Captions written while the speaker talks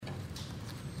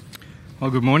Well,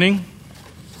 good morning.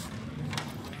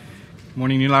 Good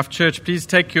morning, New Life Church. Please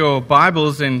take your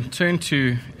Bibles and turn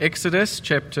to Exodus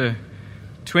chapter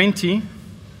 20.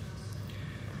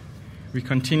 We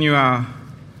continue our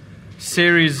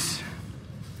series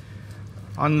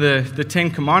on the Ten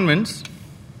Commandments.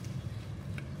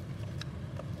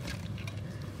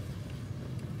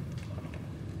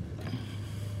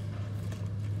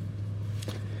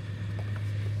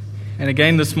 And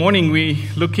again this morning we're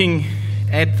looking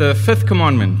at the fifth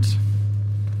commandment.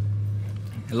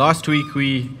 Last week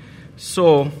we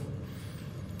saw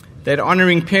that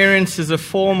honoring parents is a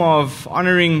form of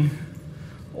honoring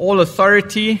all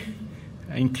authority,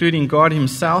 including God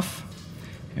Himself.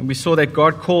 And we saw that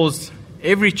God calls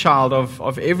every child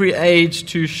of every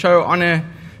age to show honor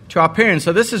to our parents.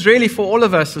 So this is really for all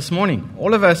of us this morning,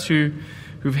 all of us who've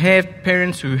had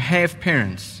parents, who have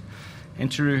parents,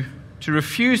 and to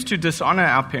refuse to dishonor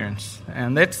our parents.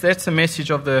 And that's the message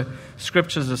of the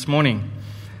scriptures this morning.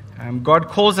 God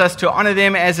calls us to honor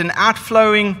them as an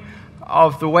outflowing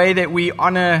of the way that we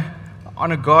honor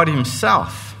God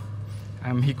Himself.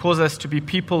 He calls us to be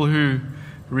people who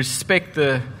respect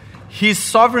His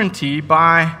sovereignty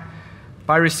by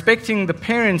respecting the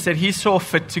parents that He saw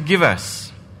fit to give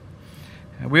us.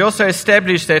 We also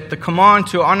established that the command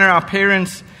to honor our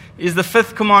parents is the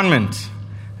fifth commandment.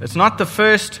 It's not the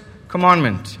first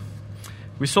commandment.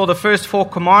 We saw the first four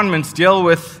commandments deal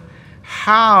with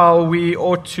how we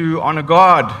ought to honor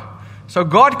God. So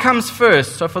God comes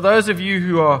first. So for those of you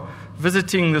who are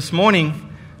visiting this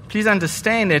morning, please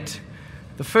understand that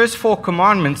the first four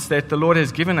commandments that the Lord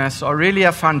has given us are really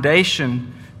a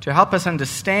foundation to help us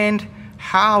understand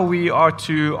how we are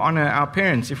to honor our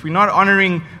parents. If we're not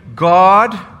honoring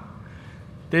God,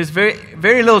 there's very,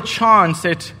 very little chance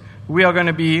that we are going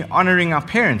to be honoring our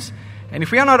parents. And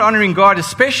if we are not honoring God,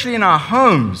 especially in our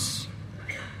homes,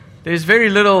 there's very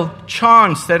little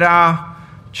chance that our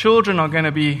children are going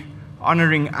to be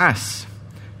honoring us,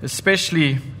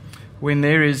 especially when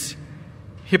there is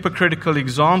hypocritical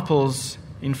examples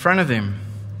in front of them.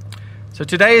 So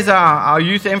today is our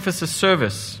youth emphasis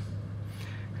service.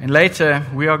 And later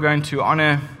we are going to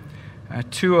honor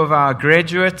two of our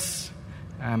graduates.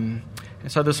 And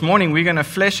so this morning we're going to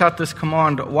flesh out this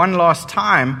command one last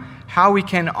time, how we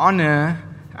can honor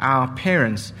our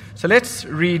parents. So let's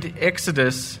read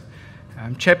Exodus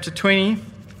chapter 20.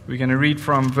 We're going to read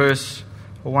from verse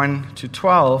 1 to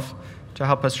 12 to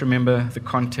help us remember the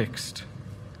context.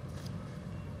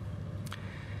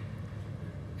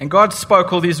 And God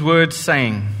spoke all these words,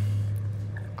 saying,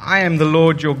 I am the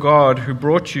Lord your God who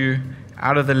brought you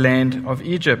out of the land of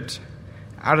Egypt,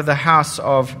 out of the house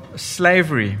of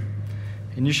slavery,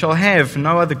 and you shall have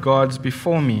no other gods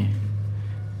before me.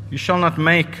 You shall not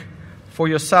make for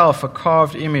yourself a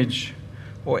carved image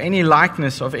or any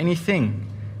likeness of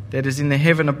anything that is in the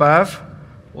heaven above,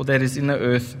 or that is in the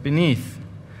earth beneath,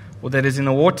 or that is in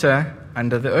the water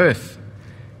under the earth.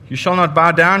 You shall not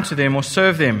bow down to them or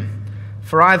serve them.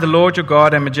 For I, the Lord your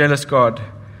God, am a jealous God,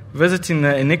 visiting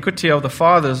the iniquity of the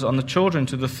fathers on the children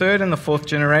to the third and the fourth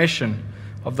generation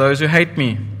of those who hate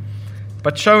me,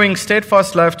 but showing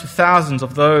steadfast love to thousands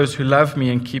of those who love me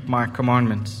and keep my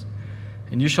commandments.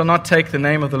 And you shall not take the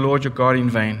name of the Lord your God in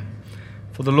vain,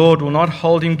 for the Lord will not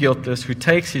hold him guiltless who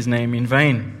takes his name in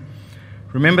vain.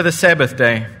 Remember the Sabbath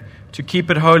day, to keep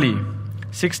it holy.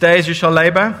 6 days you shall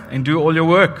labor and do all your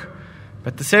work,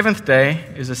 but the seventh day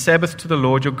is a Sabbath to the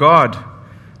Lord your God.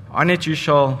 On it you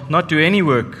shall not do any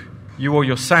work, you or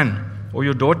your son or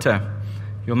your daughter,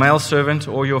 your male servant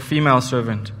or your female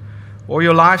servant, or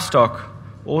your livestock,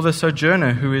 or the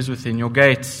sojourner who is within your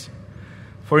gates.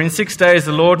 For in 6 days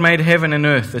the Lord made heaven and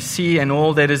earth, the sea and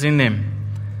all that is in them,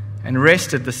 and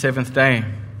rested the seventh day.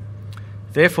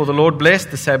 Therefore the Lord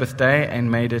blessed the Sabbath day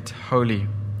and made it holy.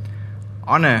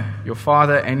 Honor your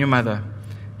father and your mother,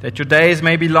 that your days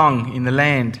may be long in the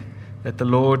land that the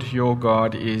Lord your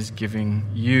God is giving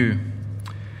you.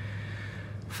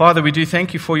 Father, we do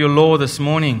thank you for your law this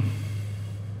morning.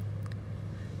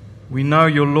 We know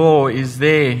your law is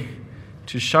there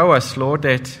to show us, Lord,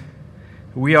 that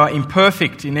we are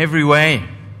imperfect in every way.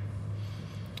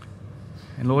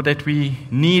 And Lord, that we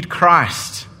need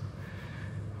Christ.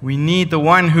 We need the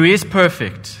one who is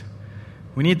perfect.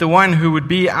 We need the one who would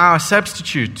be our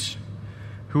substitute,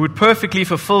 who would perfectly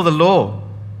fulfill the law.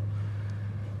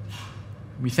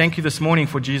 We thank you this morning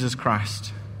for Jesus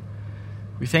Christ.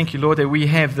 We thank you, Lord, that we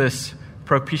have this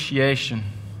propitiation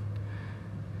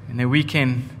and that we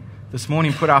can this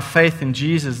morning put our faith in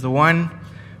Jesus, the one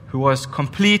who was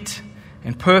complete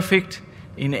and perfect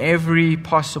in every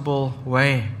possible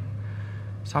way.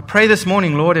 So I pray this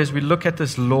morning, Lord, as we look at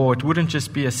this law, it wouldn't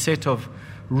just be a set of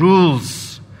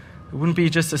rules, It wouldn't be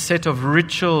just a set of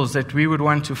rituals that we would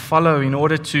want to follow in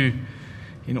order to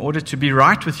be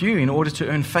right with you, in order to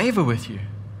earn favor with you.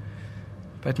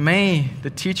 But may the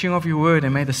teaching of your word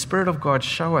and may the Spirit of God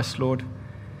show us, Lord,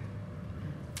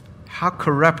 how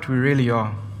corrupt we really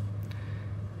are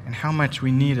and how much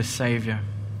we need a Savior.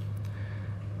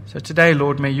 So today,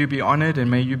 Lord, may you be honored and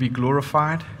may you be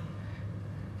glorified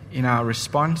in our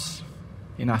response,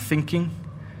 in our thinking.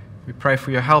 We pray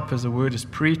for your help as the word is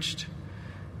preached,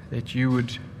 that you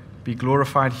would be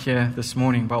glorified here this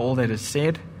morning by all that is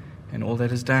said and all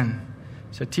that is done.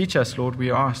 So teach us, Lord, we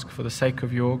ask. For the sake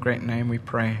of your great name we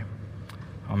pray.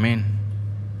 Amen.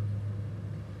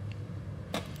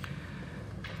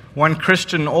 One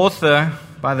Christian author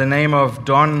by the name of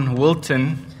Don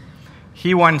Wilton,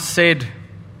 he once said,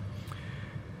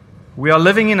 "We are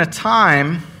living in a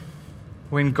time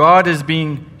when God is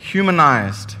being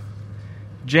humanized,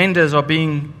 genders are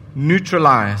being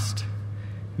neutralized,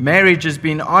 marriage is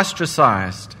being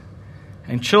ostracized,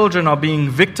 and children are being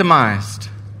victimized.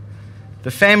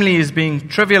 The family is being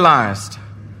trivialized,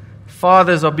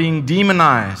 fathers are being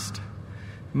demonized,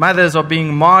 mothers are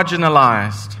being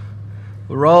marginalized,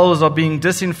 roles are being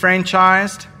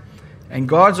disenfranchised, and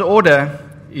God's order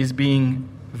is being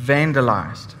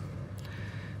vandalized."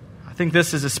 I think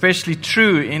this is especially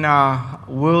true in our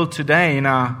world today, in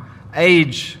our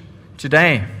age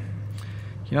today.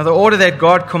 You know, the order that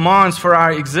God commands for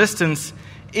our existence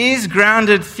is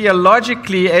grounded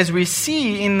theologically, as we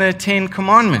see in the 10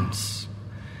 Commandments.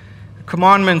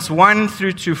 Commandments 1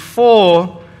 through to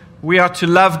 4, we are to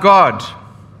love God.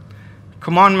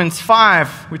 Commandments 5,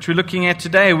 which we're looking at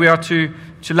today, we are to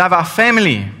love our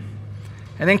family.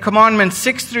 And then Commandments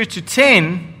 6 through to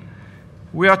 10,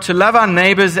 we are to love our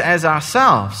neighbors as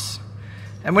ourselves.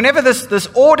 And whenever this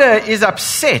order is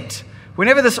upset,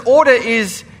 whenever this order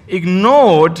is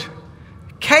ignored,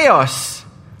 chaos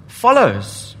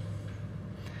follows.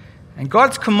 And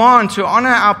God's command to honor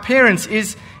our parents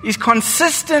is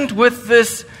consistent with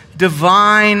this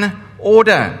divine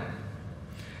order.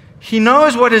 He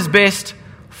knows what is best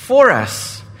for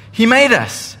us. He made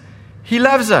us. He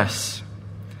loves us.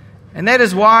 And that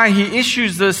is why He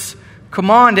issues this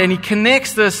command and He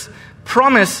connects this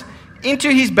promise into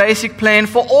His basic plan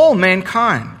for all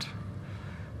mankind.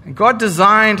 And God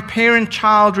designed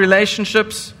parent-child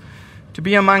relationships to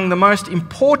be among the most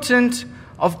important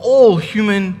of all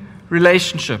human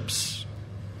relationships.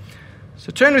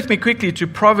 So turn with me quickly to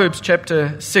Proverbs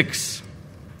chapter 6.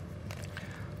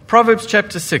 Proverbs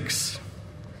chapter 6.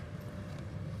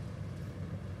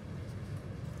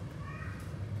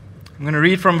 I'm going to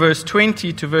read from verse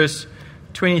 20 to verse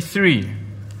 23.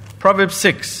 Proverbs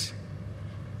 6.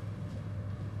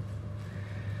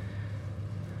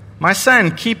 "My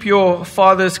son, keep your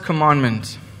father's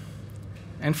commandment,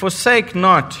 and forsake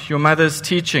not your mother's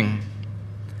teaching.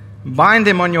 Bind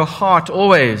them on your heart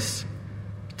always.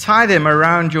 Tie them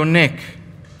around your neck.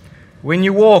 When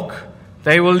you walk,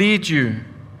 they will lead you.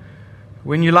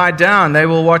 When you lie down, they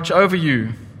will watch over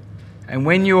you. And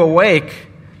when you awake,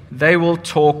 they will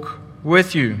talk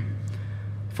with you.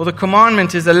 For the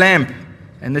commandment is a lamp,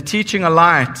 and the teaching a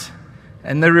light,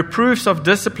 and the reproofs of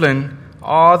discipline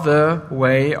are the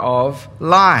way of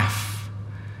life."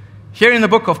 Here in the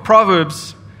book of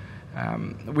Proverbs,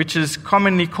 which is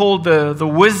commonly called the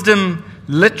wisdom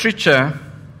literature,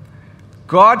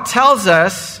 God tells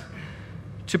us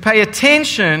to pay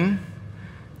attention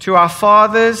to our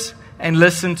fathers and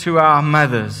listen to our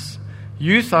mothers.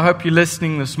 Youth, I hope you're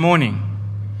listening this morning.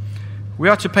 We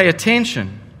are to pay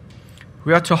attention.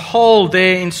 We are to hold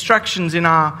their instructions in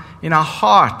our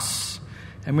hearts,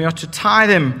 and we are to tie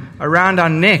them around our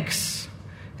necks.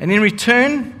 And in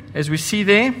return, as we see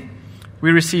there,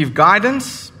 we receive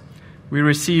guidance, we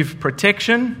receive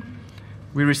protection,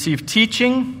 we receive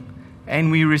teaching, and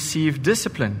we receive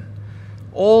discipline.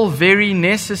 All very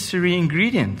necessary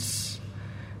ingredients.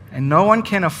 And no one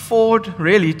can afford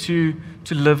really to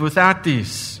live without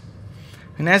these.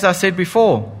 And as I said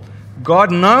before,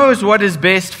 God knows what is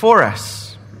best for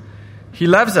us. He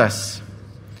loves us.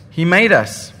 He made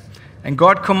us. And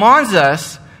God commands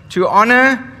us to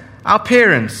honor our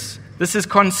parents. This is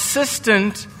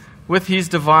consistent with His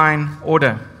divine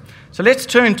order. So let's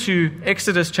turn to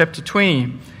Exodus chapter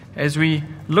 20 as we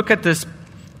look at this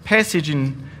passage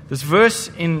in verse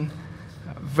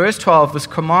 12, this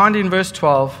command in verse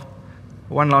 12,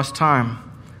 one last time.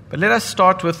 But let us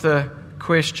start with the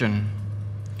question.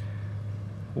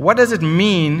 What does it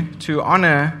mean to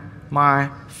honor my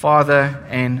father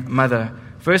and mother?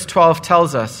 Verse 12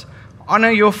 tells us,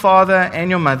 "Honor your father and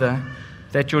your mother,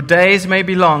 that your days may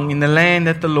be long in the land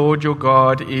that the Lord your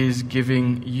God is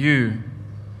giving you."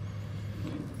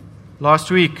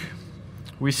 Last week,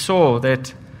 we saw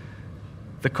that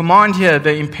the command here,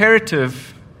 the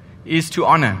imperative, is to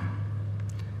honor.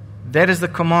 That is the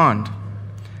command.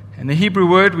 And the Hebrew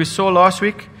word we saw last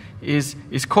week is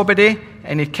kobede,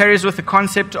 and it carries with the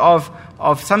concept of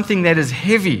something that is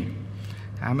heavy.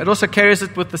 It also carries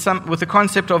it with the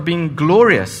concept of being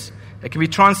glorious. It can be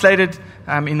translated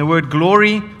in the word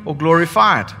glory or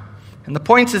glorified. And the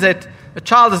point is that a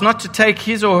child is not to take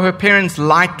his or her parents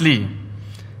lightly.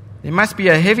 There must be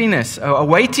a heaviness, a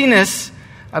weightiness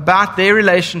about their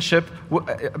relationship,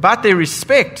 about their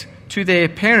respect to their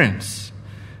parents.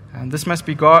 And this must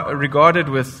be regarded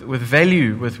with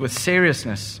value, with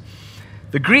seriousness.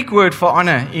 The Greek word for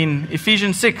honor in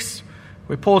Ephesians 6,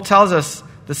 where Paul tells us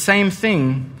the same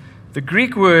thing, the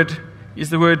Greek word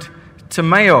is the word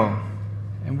timeo,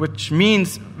 and which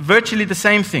means virtually the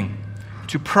same thing: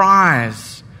 to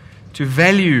prize, to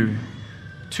value,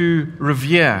 to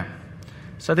revere.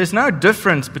 So there's no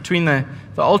difference between the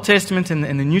Old Testament and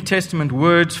the New Testament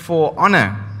words for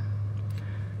honor.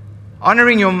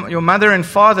 Honoring your mother and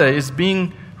father is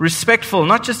being respectful,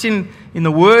 not just in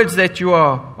the words that you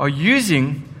are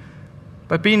using,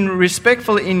 but being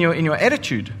respectful in your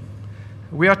attitude.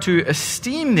 We are to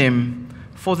esteem them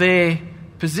for their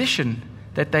position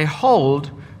that they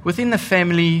hold within the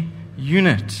family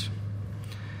unit.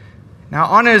 Now,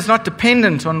 honor is not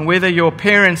dependent on whether your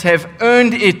parents have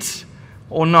earned it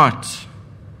or not,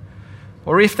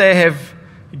 or if they have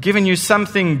given you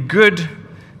something good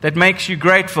that makes you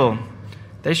grateful.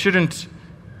 They shouldn't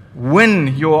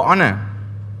win your honor.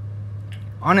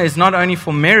 Honor is not only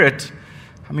for merit.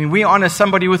 I mean, we honor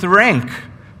somebody with rank.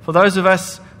 For those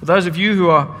of you who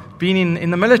are being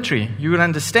in the military, you will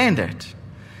understand that.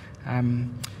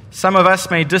 Some of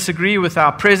us may disagree with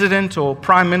our president or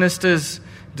prime minister's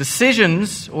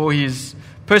decisions or his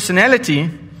personality,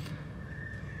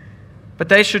 but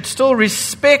they should still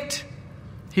respect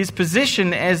his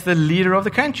position as the leader of the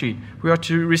country. We are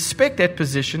to respect that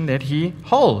position that he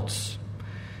holds.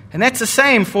 And that's the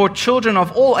same for children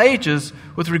of all ages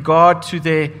with regard to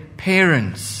their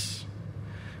parents.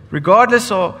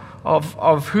 Regardless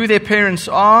of who their parents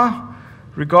are,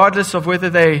 regardless of whether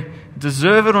they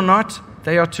deserve it or not,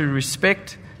 they are to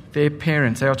respect their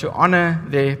parents. They are to honor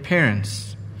their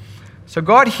parents. So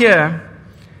God here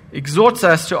exhorts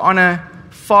us to honor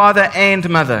father and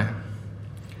mother.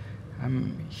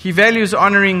 He values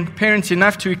honoring parents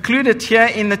enough to include it here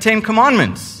in the Ten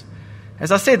Commandments.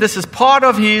 As I said, this is part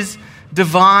of His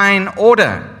divine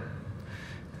order.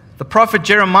 The prophet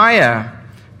Jeremiah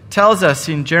tells us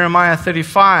in Jeremiah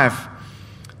 35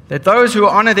 that those who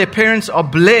honor their parents are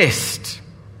blessed.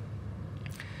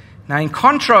 Now, in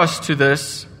contrast to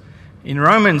this, in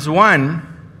Romans 1,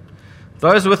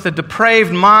 those with a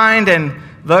depraved mind and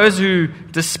those who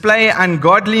display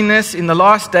ungodliness in the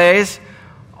last days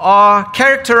are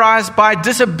characterized by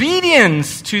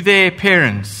disobedience to their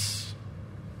parents.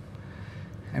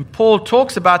 And Paul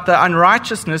talks about the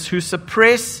unrighteousness who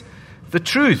suppress the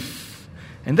truth.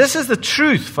 And this is the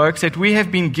truth, folks, that we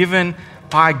have been given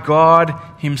by God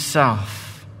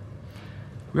Himself.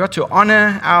 We are to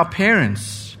honor our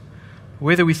parents,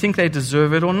 whether we think they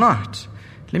deserve it or not.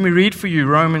 Let me read for you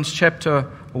Romans chapter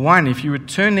 1. If you would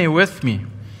turn there with me.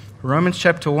 Romans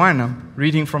chapter 1, I'm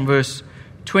reading from verse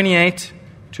 28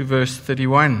 to verse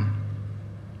 31.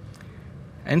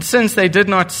 And since they did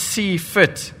not see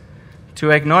fit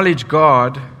to acknowledge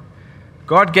God,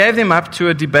 God gave them up to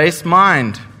a debased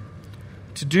mind,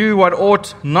 to do what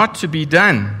ought not to be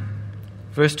done.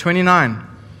 Verse 29.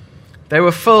 They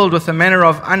were filled with a manner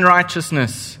of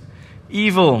unrighteousness,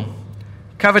 evil,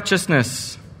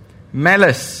 covetousness,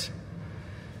 malice.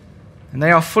 And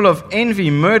they are full of envy,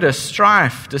 murder,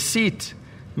 strife, deceit,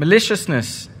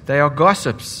 maliciousness. They are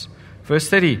gossips. Verse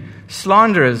 30,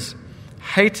 slanderers,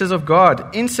 haters of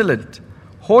God, insolent,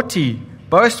 haughty,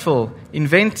 boastful,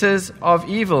 inventors of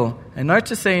evil. And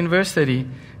notice there in verse 30,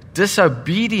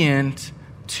 disobedient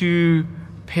to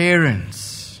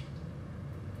parents.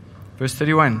 Verse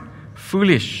 31,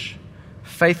 foolish,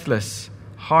 faithless,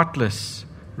 heartless,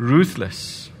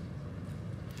 ruthless.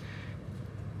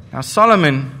 Now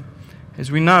Solomon, as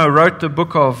we know, wrote the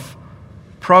book of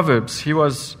Proverbs. He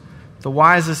was the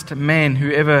wisest man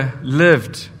who ever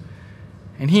lived.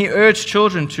 And he urged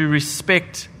children to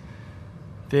respect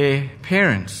their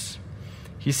parents.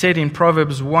 He said in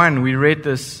Proverbs 1, we read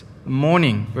this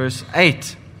morning, verse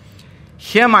 8,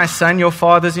 hear, my son, your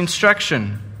father's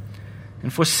instruction,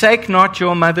 and forsake not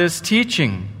your mother's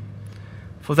teaching,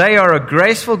 for they are a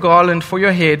graceful garland for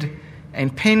your head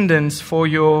and pendants for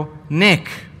your neck.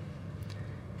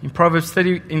 In Proverbs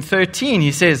 13,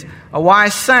 he says, a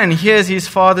wise son hears his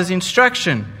father's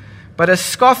instruction, but a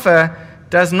scoffer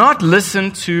does not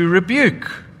listen to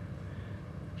rebuke.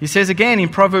 He says again in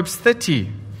Proverbs 30,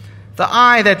 the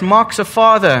eye that mocks a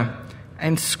father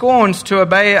and scorns to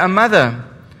obey a mother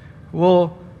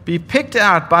will be picked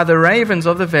out by the ravens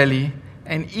of the valley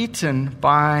and eaten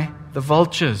by the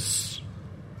vultures.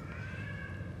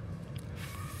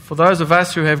 For those of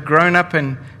us who have grown up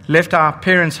and left our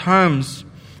parents' homes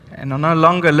and are no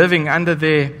longer living under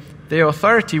their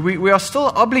authority, we are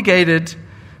still obligated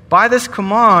by this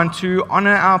command to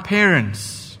honor our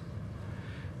parents.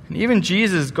 And even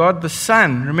Jesus, God the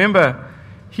Son, remember,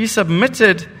 he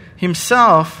submitted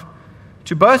himself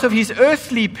to both of his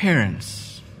earthly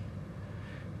parents.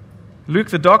 Luke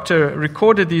the doctor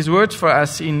recorded these words for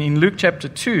us in Luke chapter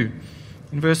 2,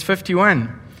 in verse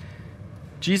 51.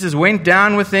 Jesus went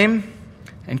down with them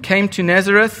and came to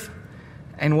Nazareth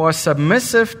and was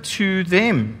submissive to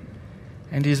them.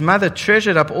 And his mother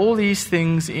treasured up all these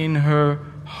things in her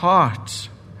heart.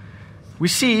 We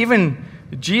see even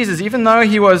Jesus, even though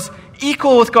he was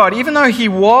equal with God, even though he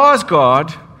was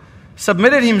God,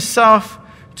 submitted himself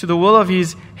to the will of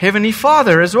his heavenly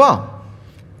Father as well.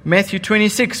 Matthew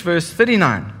 26, verse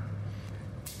 39.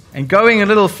 And going a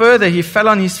little further, he fell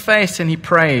on his face and he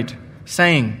prayed,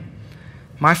 saying,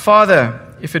 My Father,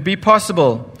 if it be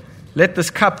possible, let this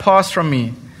cup pass from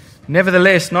me.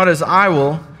 Nevertheless, not as I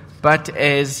will, but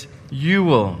as you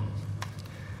will.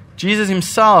 Jesus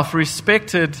himself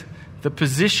respected the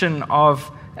position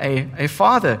of a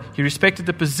father. He respected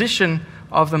the position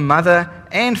of the mother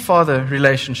and father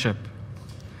relationship.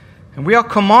 And we are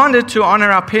commanded to honor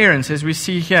our parents, as we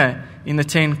see here in the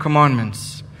 10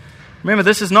 Commandments. Remember,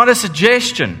 this is not a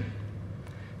suggestion.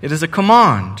 It is a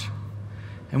command.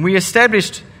 And we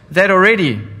established that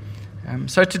already.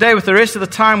 So today, with the rest of the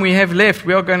time we have left,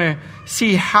 we are going to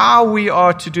see how we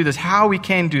are to do this, how we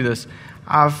can do this.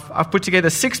 I've put together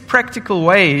 6 practical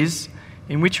ways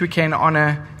in which we can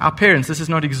honor our parents. This is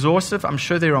not exhaustive. I'm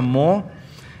sure there are more.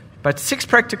 But 6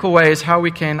 practical ways how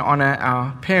we can honor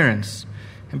our parents.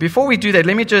 And before we do that,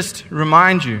 let me just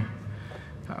remind you,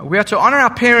 we are to honor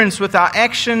our parents with our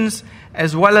actions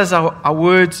as well as our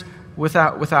words, with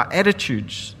our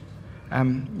attitudes.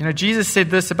 Jesus said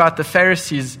this about the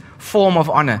Pharisees' form of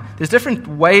honor. There's different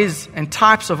ways and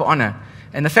types of honor.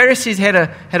 And the Pharisees had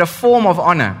a form of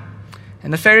honor.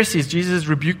 And the Pharisees, Jesus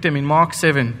rebuked them in Mark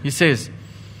 7. He says,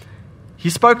 he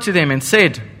spoke to them and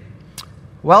said,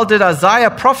 Well did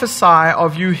Isaiah prophesy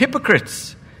of you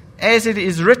hypocrites, as it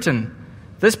is written,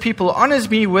 This people honors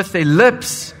me with their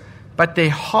lips, but their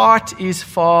heart is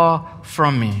far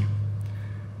from me.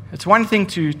 It's one thing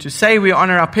to say we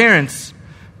honor our parents,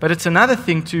 but it's another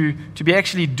thing to be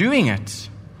actually doing it,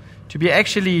 to be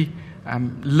actually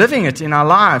living it in our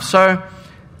lives. So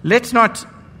let's not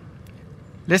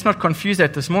confuse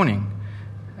that this morning.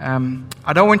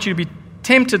 I don't want you to be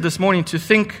tempted this morning to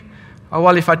think, oh,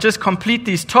 well, if I just complete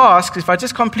these tasks, if I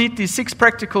just complete these 6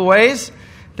 practical ways,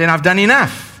 then I've done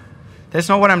enough. That's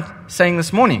not what I'm saying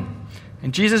this morning.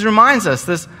 And Jesus reminds us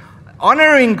this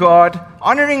honoring God,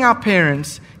 honoring our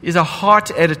parents is a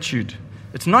heart attitude.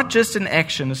 It's not just an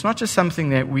action. It's not just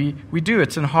something that we do.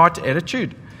 It's a heart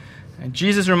attitude. And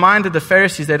Jesus reminded the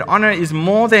Pharisees that honor is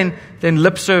more than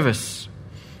lip service.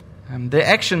 Their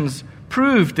actions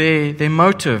proved their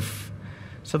motive.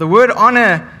 So the word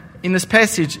honor in this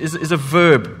passage is a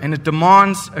verb, and it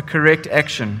demands a correct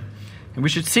action. And we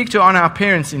should seek to honor our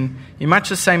parents in much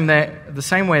the same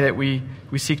way that we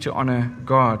seek to honor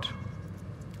God.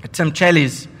 Tim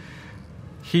Challies,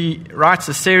 he writes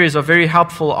a series of very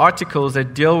helpful articles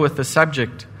that deal with the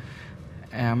subject,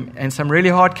 and some really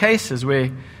hard cases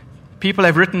where people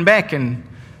have written back and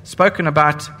spoken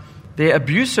about their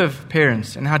abusive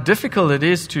parents and how difficult it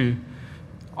is to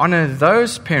honor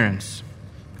those parents.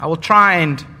 I will try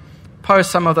and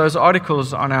post some of those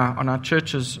articles on our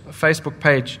church's Facebook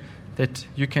page that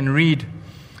you can read.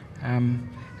 And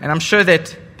I'm sure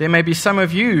that there may be some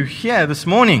of you here this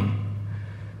morning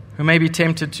who may be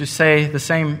tempted to say the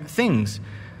same things.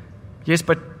 Yes,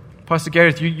 but Pastor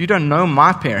Gareth, you don't know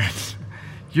my parents.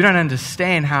 You don't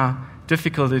understand how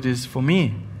difficult it is for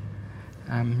me.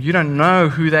 You don't know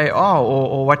who they are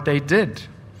or what they did.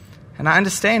 And I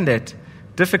understand that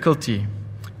difficulty.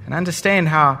 And I understand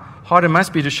how hard it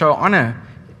must be to show honor,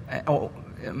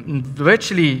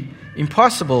 virtually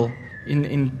impossible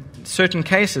in certain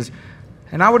cases.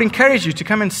 And I would encourage you to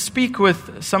come and speak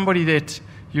with somebody that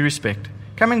you respect.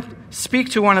 Come and speak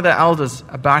to one of the elders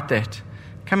about that.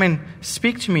 Come and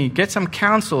speak to me. Get some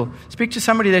counsel. Speak to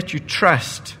somebody that you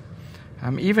trust.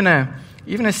 Even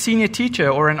a senior teacher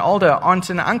or an older aunt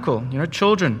and uncle,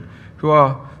 children who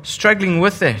are struggling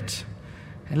with that.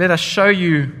 And let us show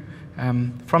you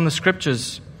from the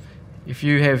Scriptures, if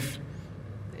you have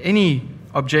any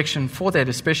objection for that,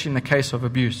 especially in the case of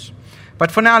abuse.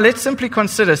 But for now, let's simply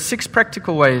consider 6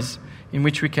 practical ways in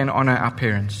which we can honor our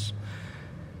parents.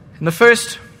 And the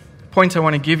first point I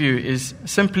want to give you is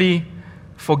simply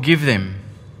forgive them.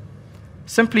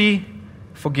 Simply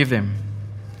forgive them.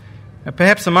 Now,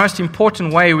 perhaps the most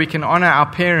important way we can honor our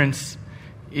parents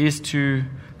is to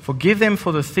forgive them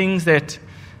for the things that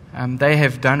they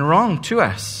have done wrong to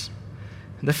us.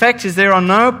 The fact is, there are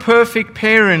no perfect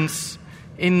parents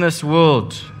in this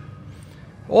world.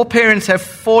 All parents have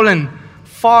fallen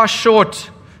far short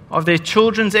of their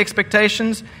children's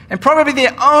expectations and probably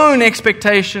their own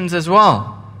expectations as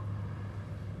well.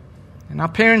 And our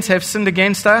parents have sinned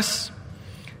against us.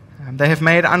 They have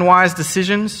made unwise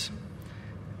decisions.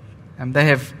 They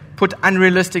have put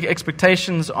unrealistic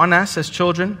expectations on us as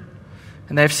children.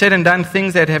 And they have said and done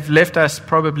things that have left us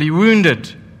probably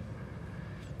wounded.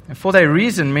 And for that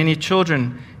reason, many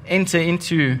children enter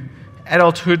into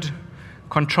adulthood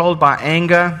controlled by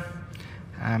anger,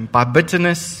 by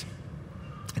bitterness.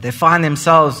 They find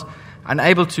themselves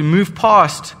unable to move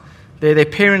past their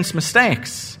parents'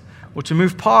 mistakes or to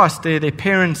move past their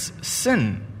parents'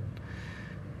 sin.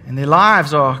 And their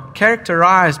lives are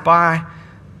characterized by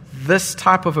this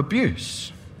type of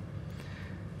abuse.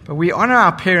 But we honor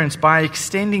our parents by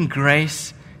extending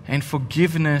grace and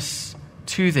forgiveness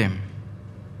to them.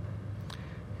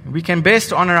 We can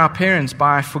best honor our parents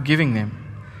by forgiving them.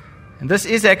 And this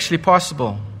is actually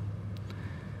possible.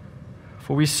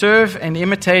 For we serve and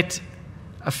imitate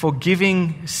a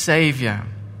forgiving Savior.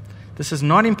 This is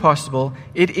not impossible.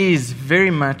 It is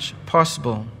very much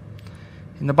possible.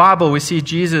 In the Bible, we see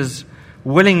Jesus'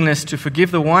 willingness to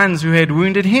forgive the ones who had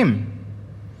wounded him.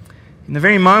 In the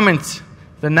very moment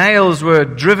the nails were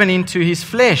driven into his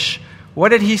flesh, what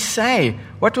did he say?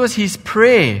 What was his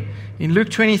prayer? In Luke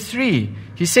 23,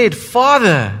 he said,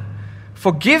 "Father,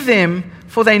 forgive them,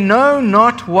 for they know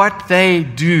not what they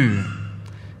do."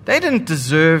 They didn't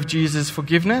deserve Jesus'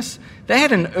 forgiveness. They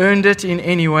hadn't earned it in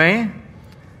any way.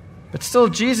 But still,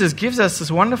 Jesus gives us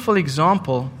this wonderful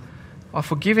example of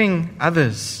forgiving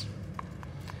others.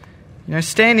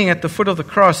 Standing at the foot of the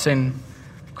cross and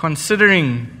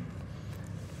considering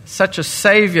such a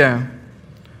Savior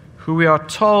who we are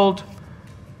told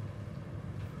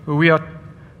we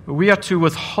are to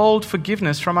withhold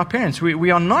forgiveness from our parents.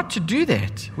 We are not to do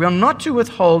that. We are not to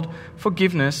withhold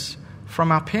forgiveness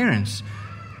from our parents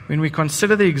when we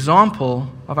consider the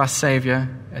example of our Savior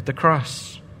at the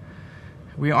cross.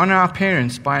 We honor our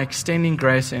parents by extending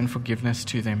grace and forgiveness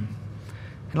to them.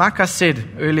 And like I said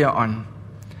earlier on,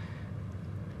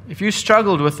 if you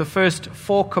struggled with the first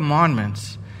 4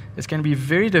 commandments, it's going to be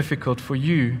very difficult for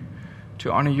you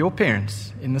to honor your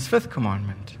parents in this 5th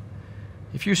commandment.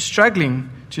 If you're struggling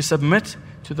to submit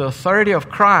to the authority of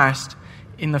Christ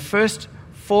in the first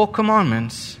 4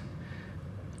 commandments,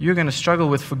 you're going to struggle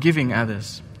with forgiving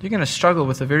others. You're going to struggle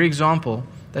with the very example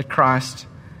that Christ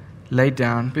laid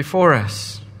down before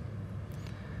us.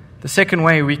 The second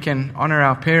way we can honor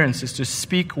our parents is to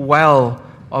speak well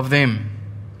of them.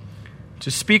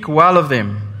 To speak well of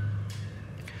them.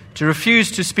 To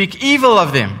refuse to speak evil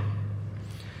of them.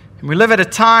 And we live at a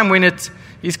time when it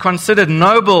is considered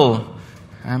noble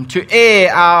to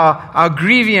air our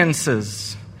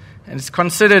grievances. And it's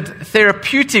considered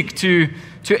therapeutic to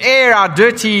air our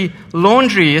dirty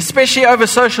laundry, especially over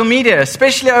social media,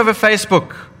 especially over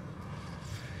Facebook,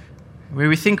 where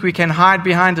we think we can hide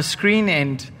behind a screen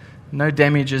and no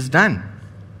damage is done.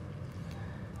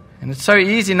 And it's so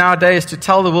easy nowadays to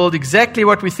tell the world exactly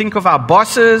what we think of our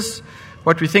bosses,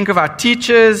 what we think of our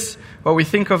teachers, what we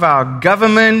think of our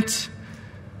government,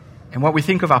 and what we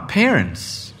think of our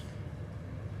parents.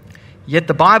 Yet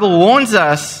the Bible warns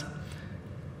us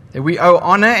that we owe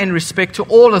honor and respect to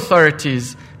all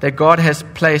authorities that God has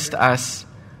placed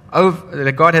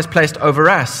over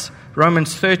us.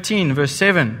 Romans 13, verse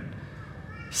 7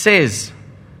 says,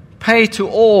 "Pay to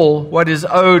all what is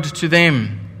owed to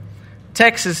them.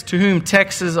 Taxes to whom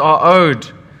taxes are owed.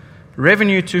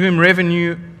 Revenue to whom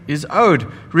revenue is owed.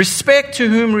 Respect to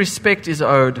whom respect is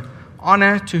owed.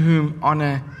 Honor to whom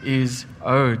honor is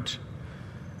owed."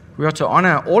 We are to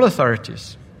honor all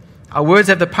authorities. Our words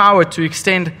have the power to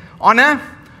extend honor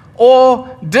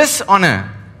or dishonor.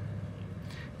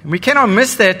 And we cannot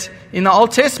miss that in the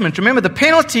Old Testament. Remember, the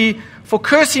penalty for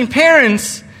cursing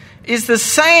parents is the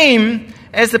same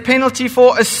as the penalty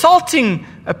for assaulting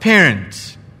a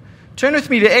parent. Turn with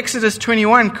me to Exodus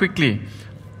 21 quickly.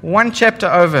 1 chapter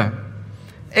over.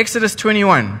 Exodus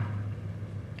 21.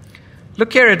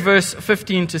 Look here at verse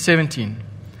 15 to 17.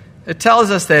 It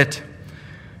tells us that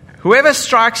whoever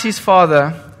strikes his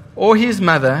father or his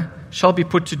mother shall be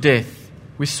put to death.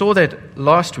 We saw that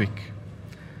last week.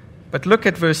 But look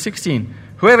at verse 16.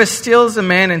 Whoever steals a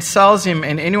man and sells him,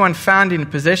 and anyone found in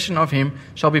possession of him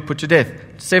shall be put to death.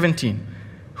 17.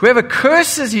 Whoever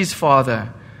curses his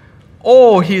father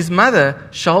or his mother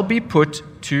shall be put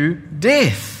to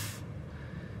death.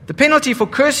 The penalty for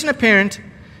cursing a parent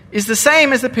is the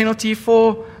same as the penalty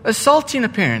for assaulting a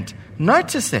parent.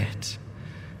 Notice that.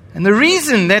 And the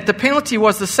reason that the penalty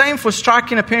was the same for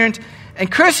striking a parent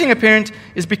and cursing a parent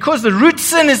is because the root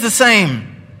sin is the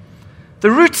same. The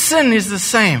root sin is the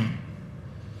same.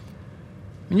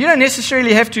 And you don't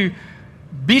necessarily have to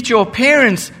beat your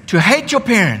parents to hate your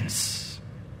parents.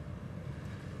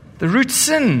 The root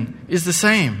sin is the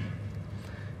same.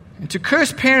 And to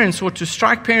curse parents or to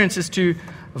strike parents is to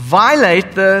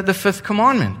violate the fifth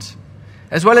commandment,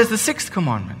 as well as the sixth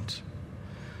commandment.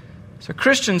 So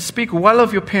Christians, speak well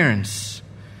of your parents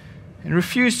and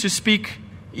refuse to speak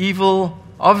evil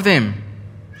of them.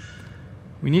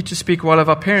 We need to speak well of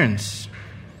our parents.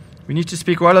 We need to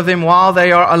speak well of them while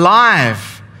they are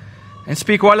alive, and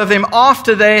speak well of them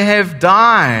after they have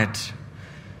died.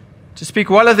 To speak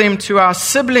well of them to our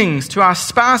siblings, to our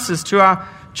spouses, to our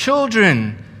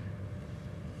children.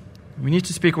 We need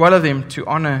to speak well of them to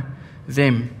honor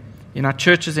them in our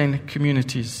churches and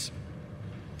communities.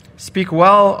 Speak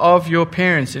well of your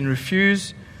parents and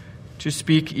refuse to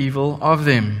speak evil of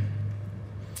them.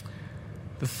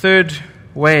 The third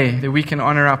way that we can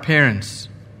honor our parents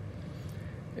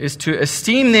is to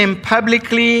esteem them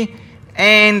publicly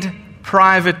and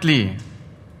privately.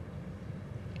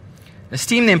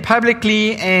 Esteem them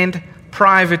publicly and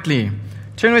privately.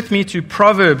 Turn with me to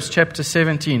Proverbs chapter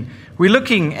 17. We're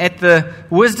looking at the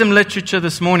wisdom literature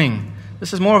this morning.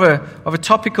 This is more of a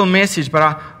topical message, but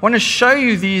I want to show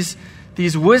you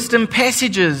these wisdom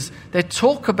passages that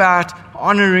talk about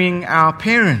honoring our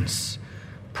parents.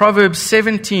 Proverbs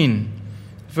 17,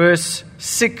 verse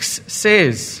 6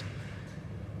 says,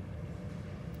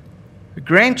 "The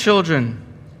grandchildren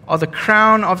are the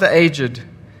crown of the aged,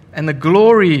 and the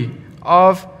glory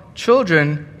of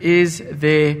children is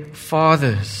their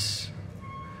fathers."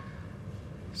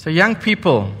 So young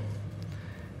people,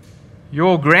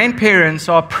 your grandparents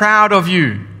are proud of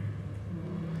you.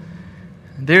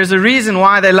 There's a reason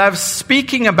why they love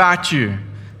speaking about you.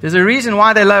 There's a reason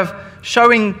why they love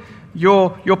showing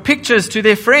your pictures to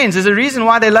their friends. There's a reason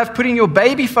why they love putting your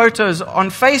baby photos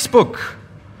on Facebook.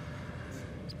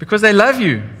 It's because they love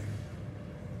you.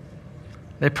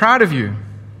 They're proud of you.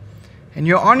 And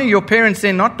you honor your parents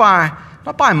then not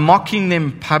by mocking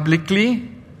them publicly,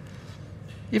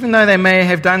 even though they may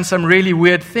have done some really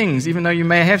weird things, even though you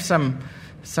may have some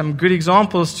good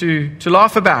examples to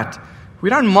laugh about. We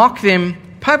don't mock them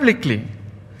publicly.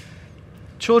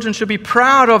 Children should be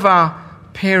proud of our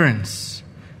parents.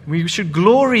 We should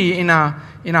glory in our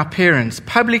parents,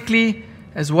 publicly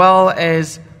as well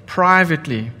as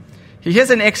privately.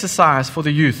 Here's an exercise for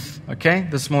the youth, okay,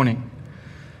 this morning.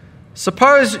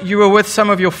 Suppose you were with some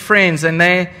of your friends and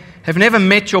they have never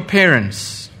met your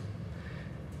parents,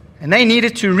 and they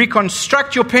needed to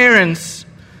reconstruct your parents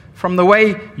from the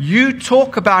way you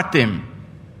talk about them.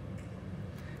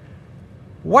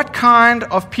 What kind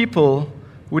of people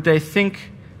would they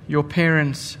think your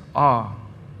parents are?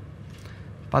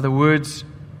 By the words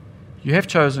you have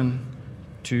chosen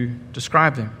to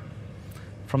describe them,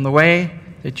 from the way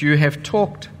that you have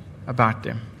talked about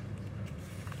them.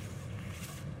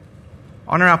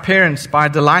 Honor our parents by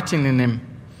delighting in them,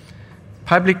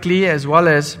 publicly as well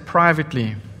as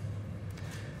privately.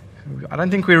 I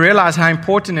don't think we realize how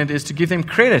important it is to give them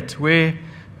credit where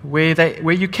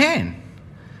you can.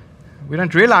 We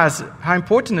don't realize how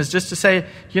important it is just to say,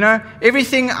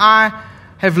 everything I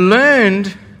have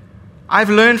learned, I've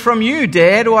learned from you,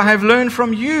 Dad, or I have learned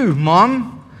from you,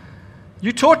 Mom.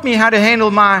 You taught me how to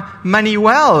handle my money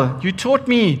well. You taught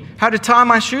me how to tie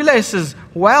my shoelaces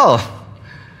well.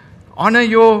 Honor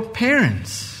your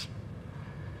parents.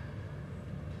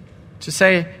 To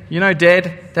say,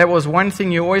 Dad, that was one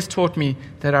thing you always taught me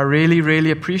that I really,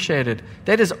 really appreciated.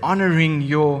 That is honoring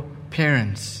your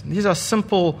parents. These are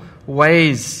simple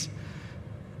ways,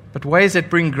 but ways that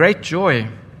bring great joy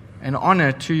and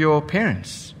honor to your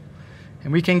parents.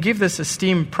 And we can give this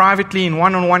esteem privately in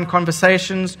one-on-one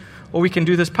conversations, or we can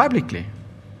do this publicly.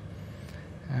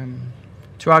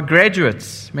 To our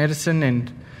graduates, Madison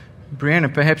and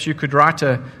Brianna, perhaps you could write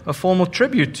a formal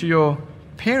tribute to your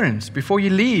parents before you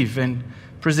leave and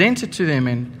present it to them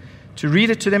and to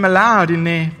read it to them aloud in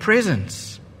their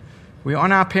presence. We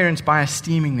honor our parents by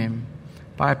esteeming them,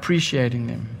 by appreciating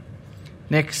them.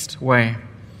 Next way,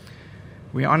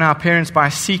 we honor our parents by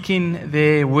seeking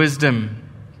their wisdom.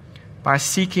 By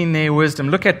seeking their wisdom.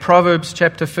 Look at Proverbs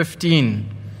chapter 15.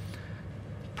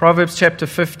 Proverbs chapter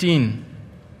 15.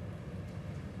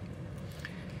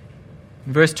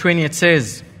 In verse 20 it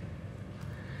says,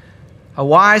 "A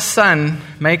wise son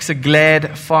makes a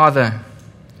glad father,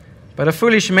 but a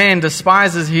foolish man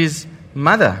despises his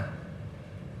mother."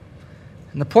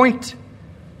 And the point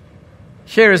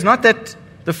here is not that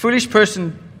the foolish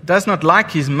person does not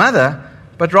like his mother,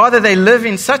 but rather they live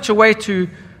in such a way to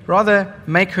rather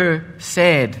make her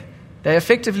sad. They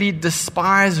effectively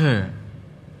despise her.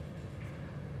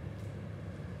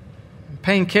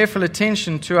 Paying careful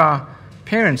attention to our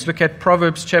parents, look at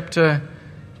Proverbs chapter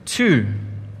 2.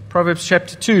 Proverbs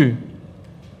chapter 2,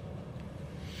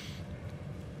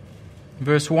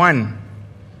 verse 1.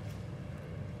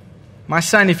 "My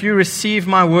son, if you receive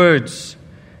my words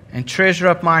and treasure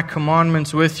up my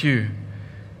commandments with you,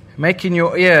 making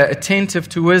your ear attentive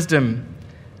to wisdom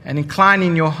and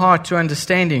inclining your heart to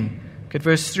understanding." Look at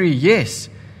verse 3. "Yes,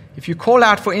 if you call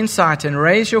out for insight and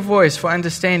raise your voice for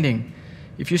understanding,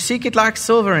 if you seek it like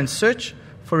silver and search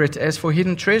for it as for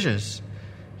hidden treasures,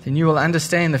 then you will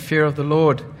understand the fear of the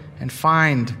Lord and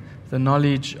find the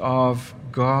knowledge of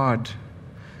God."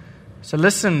 So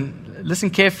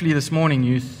listen carefully this morning,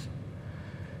 youth.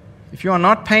 If you are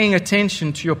not paying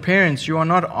attention to your parents, you are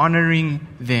not honoring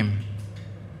them.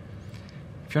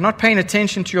 If you're not paying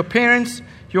attention to your parents,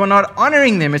 you are not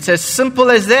honoring them. It's as simple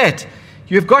as that.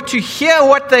 You've got to hear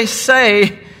what they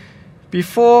say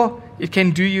before it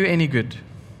can do you any good.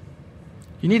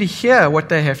 You need to hear what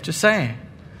they have to say.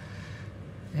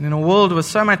 And in a world with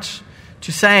so much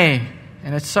to say,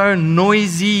 and it's so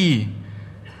noisy,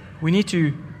 we need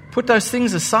to put those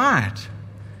things aside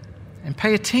and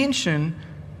pay attention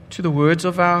to the words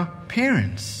of our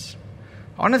parents.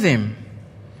 Honor them.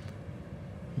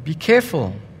 Be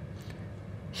careful.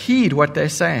 Heed what they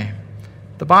say.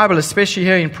 The Bible, especially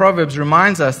here in Proverbs,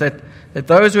 reminds us that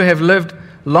those who have lived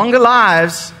longer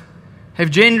lives have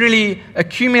generally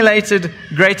accumulated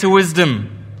greater wisdom.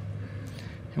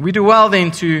 And we do well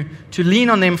then to lean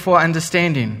on them for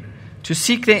understanding, to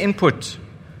seek their input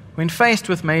when faced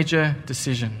with major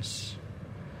decisions.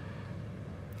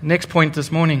 Next point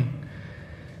this morning,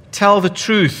 tell the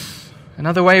truth.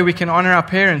 Another way we can honor our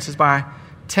parents is by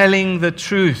telling the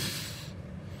truth.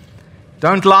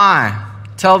 Don't lie.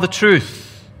 Tell the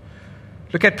truth.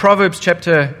 Look at Proverbs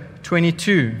chapter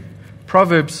 22.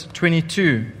 Proverbs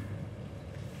 22.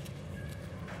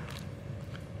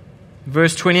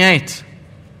 Verse 28.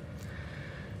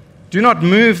 "Do not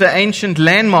move the ancient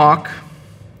landmark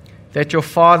that your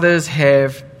fathers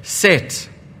have set."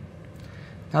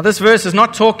 Now this verse is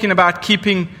not talking about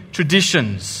keeping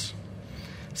traditions.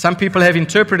 Some people have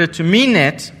interpreted to mean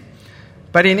that,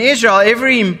 but in Israel,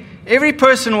 every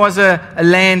person was a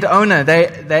landowner.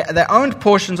 They owned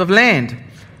portions of land,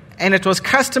 and it was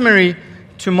customary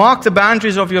to mark the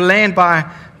boundaries of your land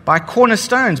by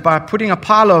cornerstones, by putting a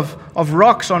pile of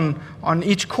rocks on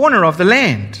each corner of the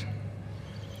land.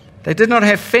 They did not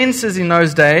have fences in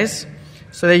those days,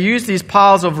 so they used these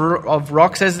piles of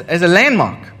rocks as a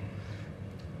landmark.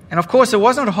 And of course, it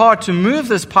wasn't hard to move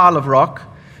this pile of rock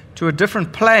to a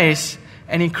different place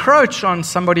and encroach on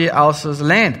somebody else's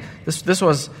land. This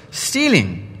was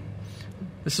stealing.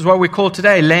 This is what we call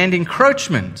today land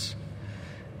encroachment.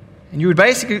 And you would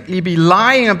basically be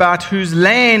lying about whose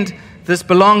land this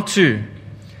belonged to.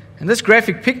 And this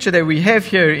graphic picture that we have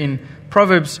here in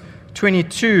Proverbs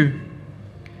 22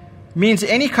 means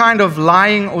any kind of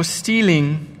lying or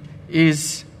stealing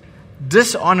is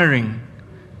dishonoring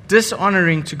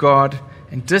to God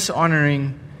and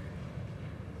dishonoring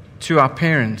to our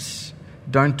parents.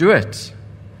 Don't do it.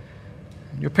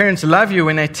 Your parents love you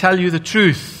when they tell you the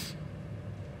truth.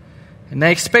 And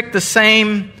they expect the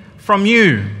same from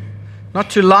you, not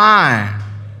to lie.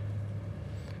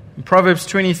 In Proverbs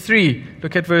 23,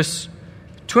 look at verse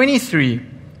 23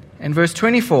 and verse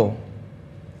 24.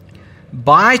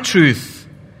 "Buy truth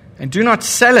and do not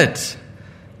sell it.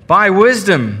 Buy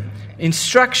wisdom,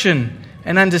 instruction,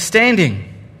 and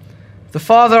understanding. The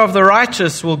father of the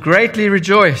righteous will greatly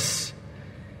rejoice.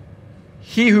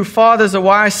 He who fathers a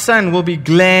wise son will be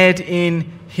glad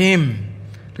in him."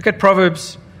 Look at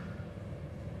Proverbs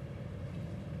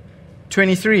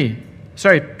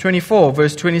 24,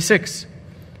 verse 26.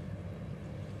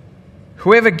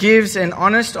 "Whoever gives an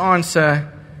honest answer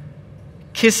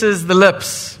kisses the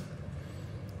lips."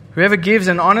 Whoever gives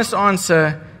an honest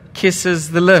answer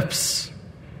kisses the lips.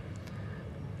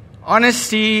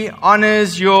 Honesty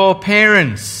honors your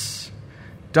parents.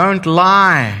 Don't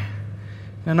lie.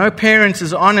 Now, no parent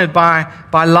is honored by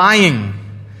lying.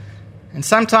 And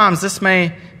sometimes this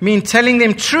may mean telling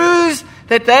them truths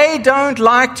that they don't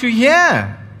like to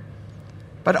hear.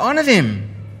 But honor them.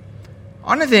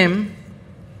 Honor them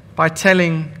by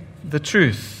telling the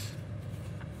truth.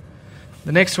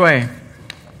 The next way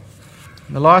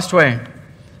And the last way,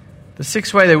 the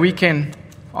sixth way that we can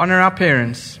honor our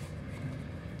parents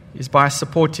is by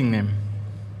supporting them.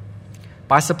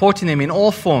 By supporting them in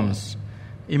all forms,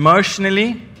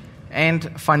 emotionally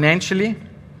and financially.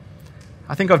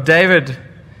 I think of David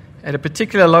at a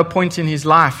particular low point in his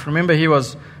life. Remember, he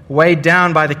was weighed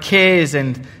down by the cares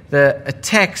and the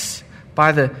attacks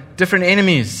by the different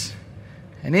enemies.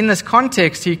 And in this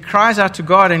context, he cries out to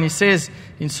God and he says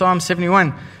in Psalm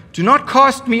 71, "Do not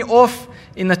cast me off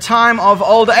in the time of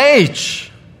old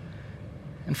age,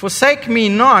 and forsake me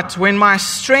not when my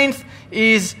strength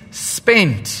is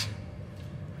spent."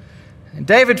 And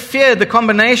David feared the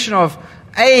combination of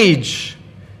age.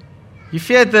 He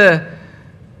feared the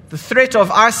threat of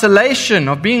isolation,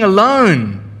 of being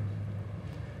alone.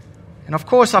 And of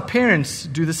course, our parents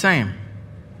do the same.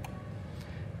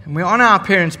 And we honor our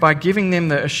parents by giving them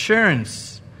the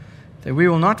assurance that we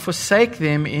will not forsake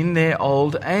them in their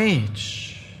old age.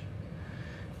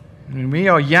 And when we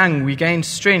are young, we gain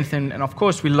strength, and of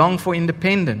course, we long for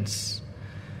independence.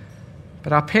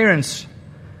 But our parents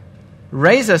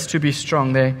raise us to be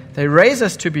strong. They raise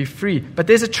us to be free. But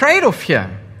there's a trade-off here,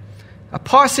 a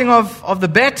passing of the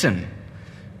baton.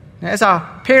 As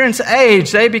our parents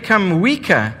age, they become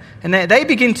weaker, and they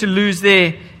begin to lose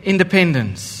their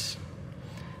independence.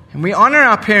 And we honor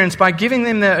our parents by giving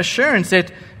them the assurance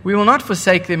that we will not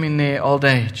forsake them in their old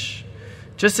age.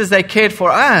 Just as they cared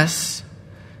for us,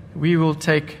 we will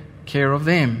take care of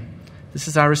them. This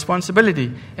is our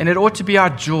responsibility, and it ought to be our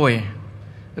joy.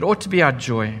 It ought to be our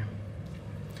joy.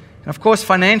 And of course,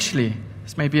 financially,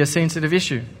 this may be a sensitive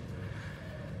issue.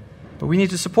 But we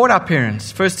need to support our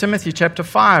parents. 1 Timothy chapter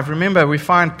 5, remember, we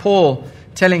find Paul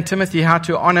telling Timothy how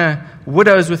to honor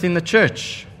widows within the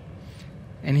church.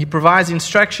 And he provides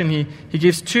instruction. He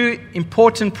gives two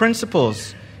important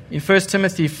principles. In 1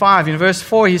 Timothy 5, in verse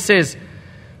 4, he says,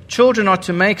 children are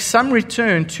to make some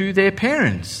return to their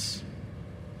parents.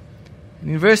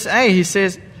 And in verse 8, he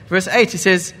says,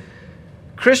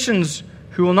 Christians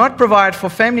who will not provide for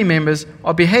family members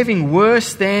are behaving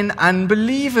worse than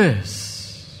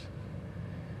unbelievers.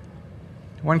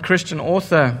 One Christian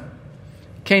author,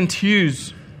 Kent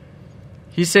Hughes,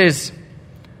 he says,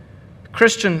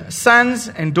 Christian sons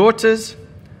and daughters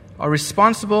are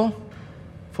responsible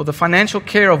for the financial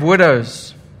care of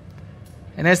widows,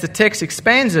 and as the text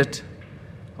expands it,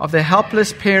 of their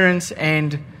helpless parents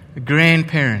and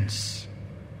grandparents.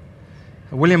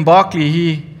 William Barclay,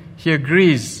 he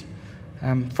agrees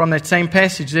from that same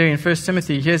passage there in 1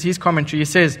 Timothy. Here's his commentary. He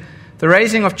says, the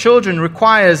raising of children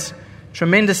requires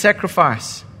tremendous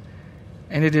sacrifice,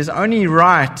 and it is only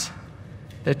right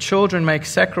that children make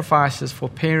sacrifices for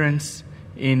parents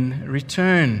in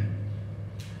return.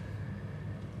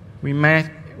 We may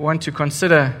want to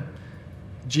consider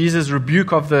Jesus'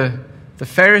 rebuke of the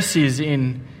Pharisees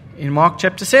in Mark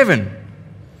chapter 7.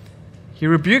 He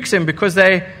rebukes them because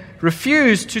they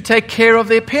refuse to take care of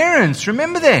their parents.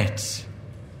 Remember that.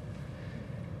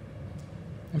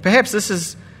 And perhaps this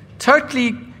is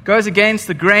totally goes against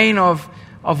the grain of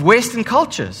Western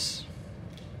cultures.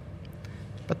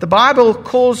 But the Bible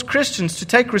calls Christians to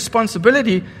take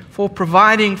responsibility for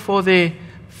providing for their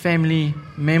family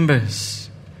members.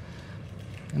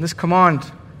 And this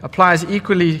command applies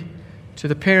equally to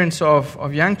the parents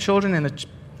of young children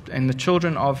and the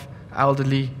children of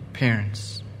elderly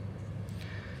parents.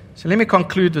 So let me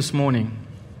conclude this morning.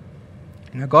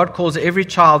 God calls every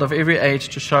child of every age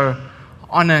to show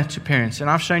honor to parents. And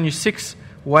I've shown you 6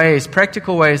 ways,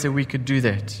 practical ways that we could do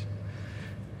that.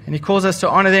 And He calls us to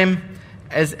honor them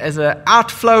as an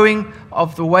outflowing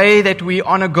of the way that we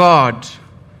honor God.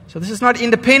 So this is not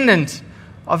independent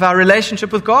of our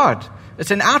relationship with God.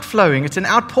 It's an outflowing, it's an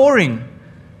outpouring.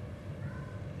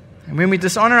 And when we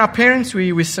dishonor our parents,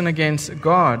 we sin against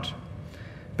God.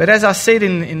 But as I said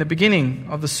in the beginning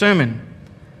of the sermon,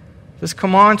 this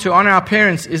command to honor our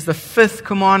parents is the 5th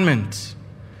commandment.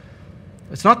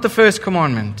 It's not the first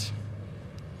commandment.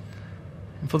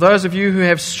 And for those of you who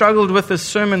have struggled with this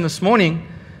sermon this morning,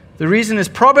 the reason is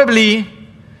probably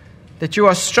that you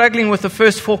are struggling with the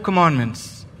first 4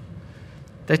 commandments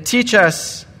that teach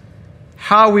us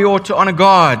how we ought to honor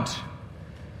God.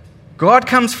 God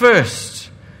comes first.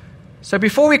 So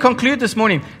before we conclude this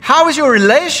morning, how is your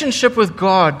relationship with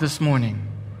God this morning?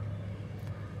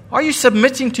 Are you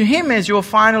submitting to Him as your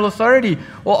final authority?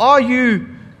 Or are you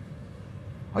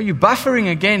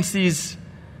buffering against these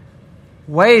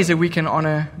ways that we can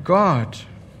honor God?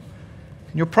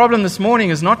 And your problem this morning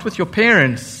is not with your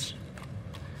parents.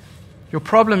 Your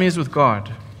problem is with God.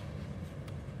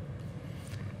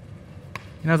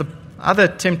 You know, the other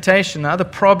temptation, the other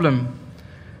problem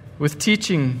with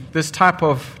teaching this type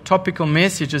of topical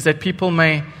message is that people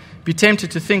may be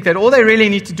tempted to think that all they really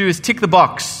need to do is tick the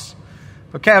box.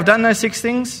 Okay, I've done those 6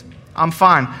 things. I'm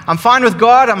fine. I'm fine with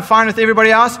God. I'm fine with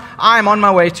everybody else. I'm on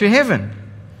my way to heaven.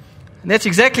 And that's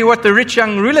exactly what the rich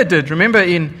young ruler did. Remember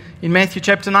in Matthew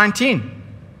chapter 19.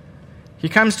 He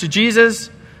comes to Jesus,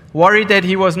 worried that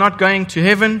he was not going to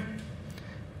heaven.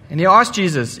 And he asked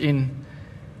Jesus in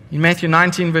Matthew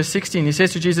 19, verse 16, he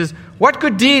says to Jesus, "What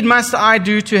good deed must I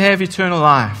do to have eternal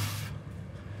life?"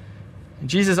 And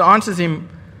Jesus answers him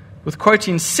with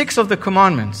quoting 6 of the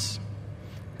commandments.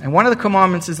 And one of the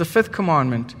commandments is the 5th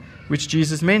commandment, which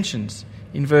Jesus mentions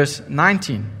in verse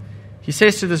 19. He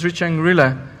says to this rich young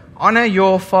ruler, "Honor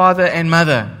your father and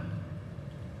mother."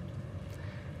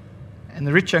 And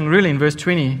the rich young ruler in verse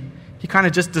 20, he kind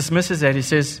of just dismisses that. He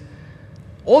says,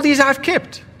 "All these I've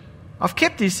kept. I've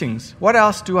kept these things. What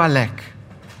else do I lack?"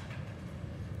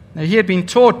 Now, he had been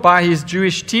taught by his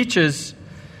Jewish teachers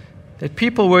that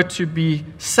people were to be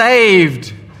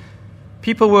saved.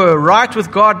 People were right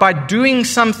with God by doing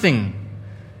something.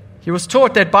 He was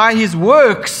taught that by his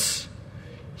works,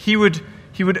 he would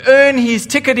earn his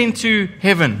ticket into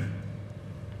heaven.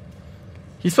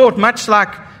 He thought, much like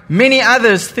many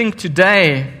others think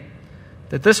today,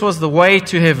 that this was the way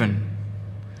to heaven.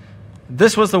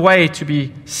 This was the way to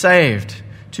be saved,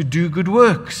 to do good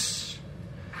works.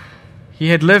 He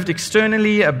had lived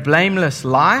externally a blameless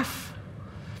life,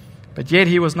 but yet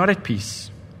he was not at peace.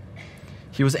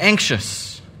 He was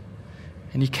anxious,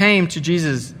 and he came to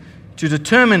Jesus to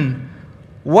determine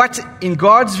what in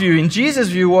God's view, in Jesus'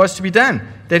 view, was to be done,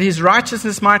 that his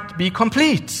righteousness might be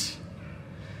complete.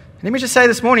 Let me just say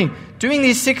this morning,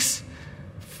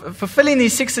 fulfilling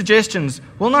these 6 suggestions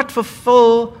will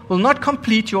not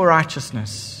complete your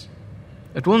righteousness.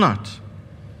 It will not.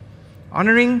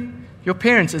 Honoring your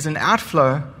parents is an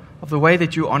outflow of the way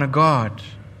that you honor God.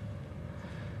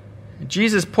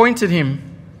 Jesus pointed him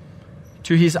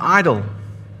to his idol.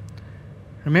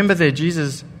 Remember that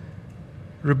Jesus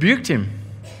rebuked him.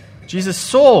 Jesus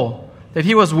saw that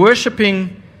he was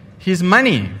worshiping his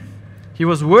money. He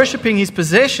was worshiping his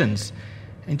possessions.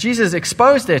 And Jesus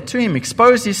exposed that to him,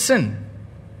 exposed his sin.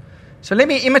 So let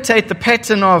me imitate the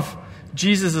pattern of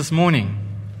Jesus this morning.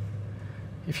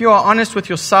 If you are honest with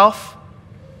yourself,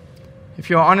 if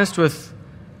you are honest with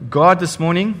God this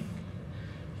morning,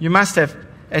 you must have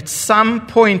at some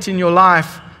point in your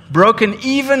life broken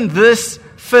even this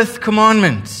 5th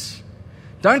commandment.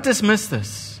 Don't dismiss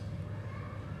this.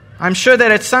 I'm sure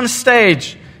that at some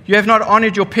stage you have not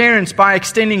honored your parents by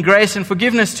extending grace and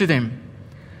forgiveness to them.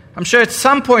 I'm sure at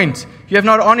some point you have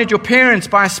not honored your parents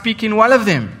by speaking well of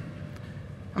them.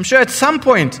 I'm sure at some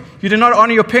point you did not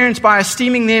honor your parents by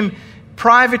esteeming them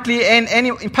privately and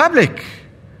in public.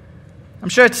 I'm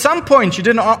sure at some point you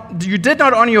did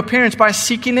not honor your parents by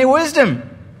seeking their wisdom.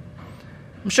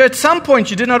 I'm sure at some point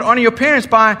you did not honor your parents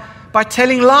by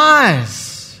telling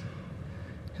lies.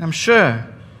 And I'm sure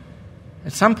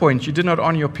at some point you did not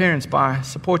honor your parents by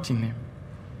supporting them.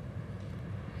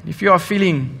 If you are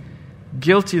feeling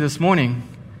guilty this morning,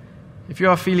 if you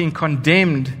are feeling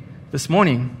condemned this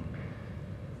morning,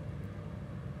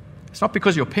 it's not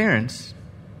because of your parents,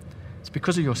 it's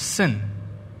because of your sin.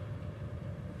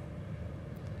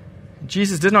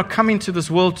 Jesus did not come into this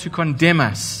world to condemn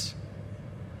us,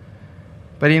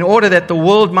 but in order that the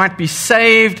world might be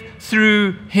saved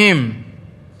through him.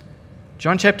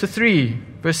 John chapter 3,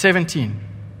 verse 17.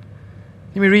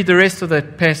 Let me read the rest of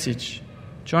that passage.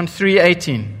 John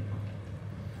 3:18.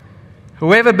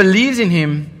 Whoever believes in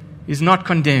him is not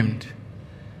condemned,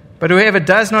 but whoever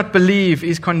does not believe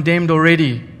is condemned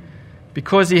already,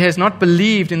 because he has not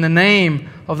believed in the name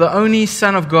of the only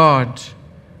Son of God.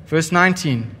 Verse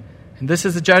 19. And this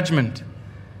is the judgment.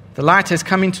 The light has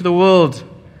come into the world,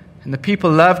 and the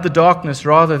people loved the darkness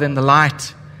rather than the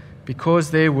light, because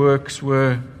their works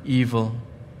were evil.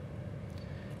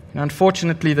 And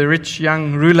unfortunately, the rich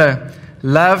young ruler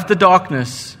loved the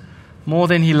darkness more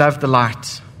than he loved the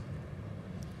light.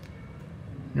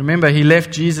 Remember, he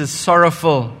left Jesus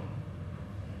sorrowful.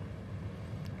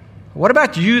 What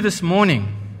about you this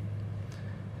morning?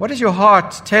 What is your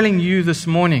heart telling you this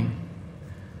morning?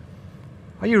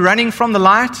 Are you running from the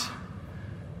light?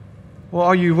 Or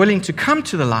are you willing to come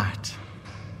to the light?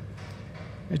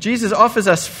 Jesus offers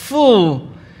us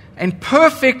full and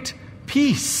perfect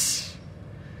peace.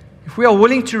 If we are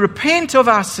willing to repent of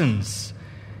our sins,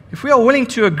 if we are willing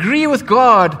to agree with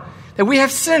God that we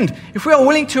have sinned, if we are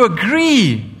willing to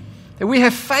agree that we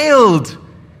have failed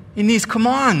in these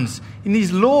commands, in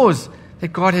these laws that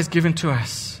God has given to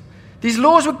us. These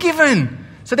laws were given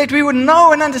so that we would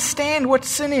know and understand what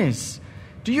sin is.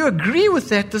 Do you agree with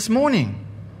that this morning?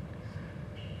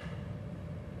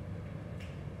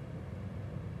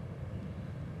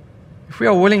 we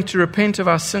are willing to repent of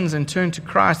our sins and turn to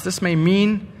Christ, this may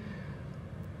mean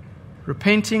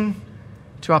repenting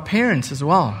to our parents as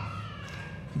well,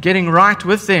 getting right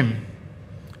with them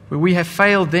where we have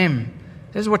failed them.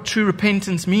 This is what true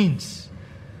repentance means.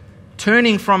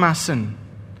 Turning from our sin,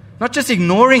 not just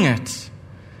ignoring it,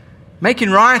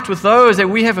 making right with those that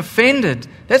we have offended.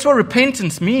 That's what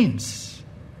repentance means.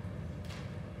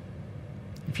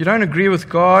 If you don't agree with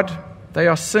God, they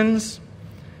are sins,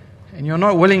 and you're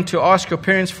not willing to ask your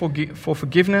parents for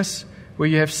forgiveness where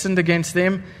you have sinned against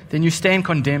them, then you stand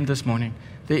condemned this morning.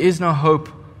 There is no hope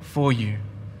for you.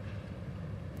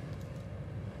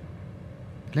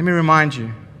 Let me remind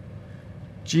you,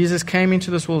 Jesus came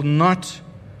into this world not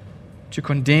to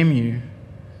condemn you,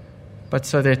 but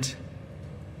so that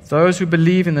those who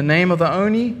believe in the name of the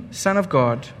only Son of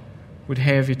God would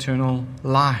have eternal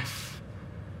life.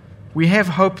 We have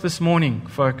hope this morning,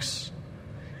 folks.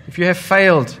 If you have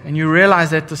failed and you realize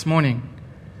that this morning,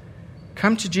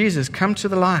 come to Jesus, come to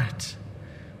the light.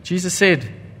 Jesus said,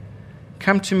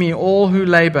 "Come to me, all who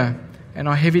labor and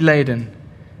are heavy laden,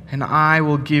 and I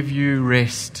will give you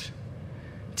rest.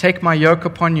 Take my yoke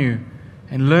upon you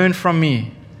and learn from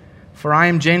me, for I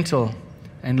am gentle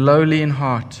and lowly in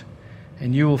heart,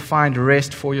 and you will find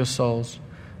rest for your souls.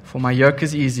 For my yoke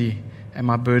is easy and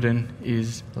my burden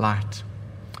is light."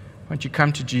 Won't you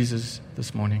come to Jesus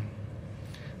this morning?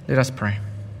 Let us pray.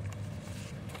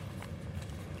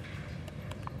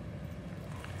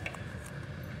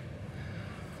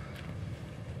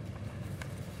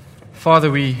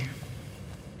 Father, we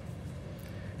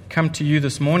come to you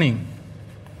this morning,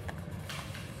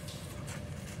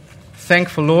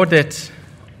 thankful, Lord, that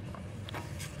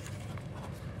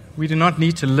we do not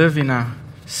need to live in our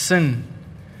sin.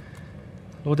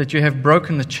 Lord, that you have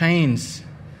broken the chains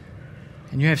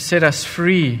and you have set us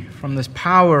free from this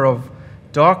power of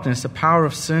darkness, the power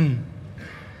of sin.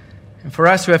 And for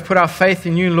us who have put our faith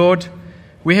in you, Lord,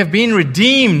 we have been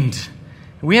redeemed.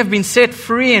 We have been set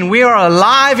free and we are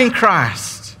alive in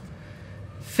Christ.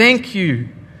 Thank you,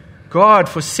 God,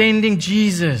 for sending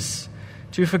Jesus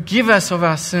to forgive us of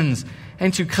our sins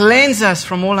and to cleanse us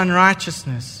from all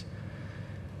unrighteousness.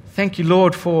 Thank you,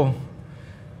 Lord, for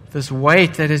this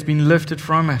weight that has been lifted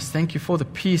from us. Thank you for the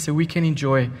peace that we can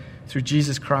enjoy through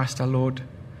Jesus Christ our Lord.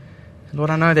 Lord,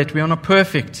 I know that we are not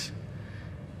perfect.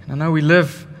 And I know we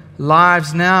live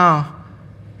lives now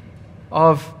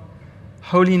of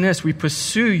holiness. We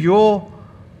pursue your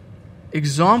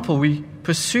example. We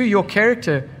pursue your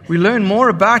character. We learn more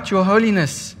about your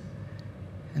holiness.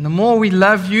 And the more we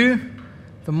love you,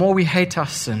 the more we hate our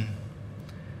sin.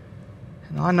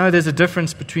 And I know there's a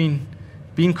difference between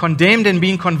being condemned and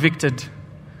being convicted.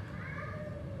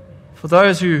 For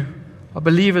those who are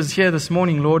believers here this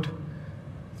morning, Lord,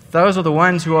 those are the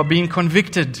ones who are being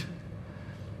convicted.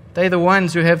 They're the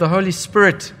ones who have the Holy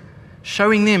Spirit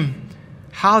showing them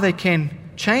how they can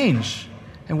change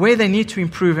and where they need to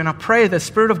improve. And I pray the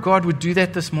Spirit of God would do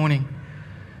that this morning.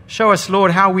 Show us,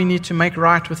 Lord, how we need to make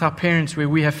right with our parents where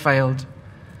we have failed.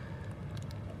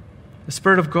 The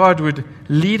Spirit of God would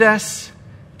lead us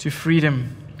to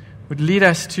freedom, would lead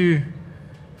us to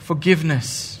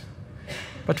forgiveness.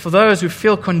 But for those who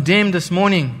feel condemned this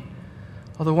morning,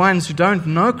 are the ones who don't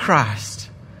know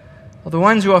Christ, are the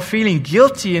ones who are feeling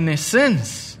guilty in their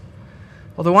sins,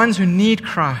 are the ones who need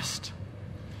Christ.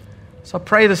 So I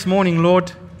pray this morning,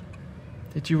 Lord,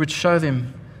 that you would show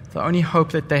them the only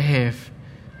hope that they have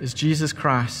is Jesus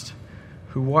Christ,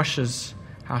 who washes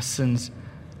our sins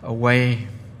away.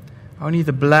 Only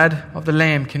the blood of the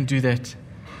Lamb can do that.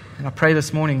 And I pray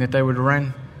this morning that they would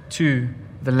run to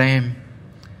the Lamb,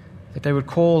 that they would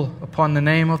call upon the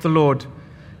name of the Lord.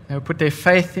 They would put their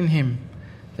faith in Him.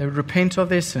 They would repent of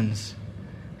their sins.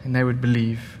 And they would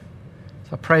believe. So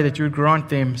I pray that you would grant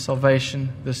them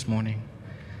salvation this morning.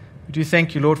 We do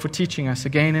thank you, Lord, for teaching us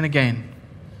again and again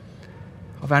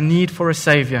of our need for a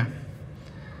Savior.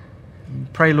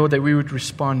 And pray, Lord, that we would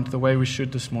respond the way we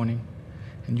should this morning.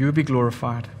 And you would be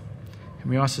glorified. And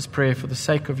we ask this prayer for the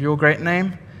sake of your great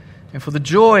name and for the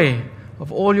joy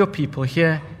of all your people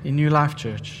here in New Life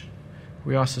Church.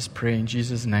 We ask this prayer in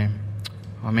Jesus' name.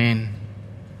 Amen.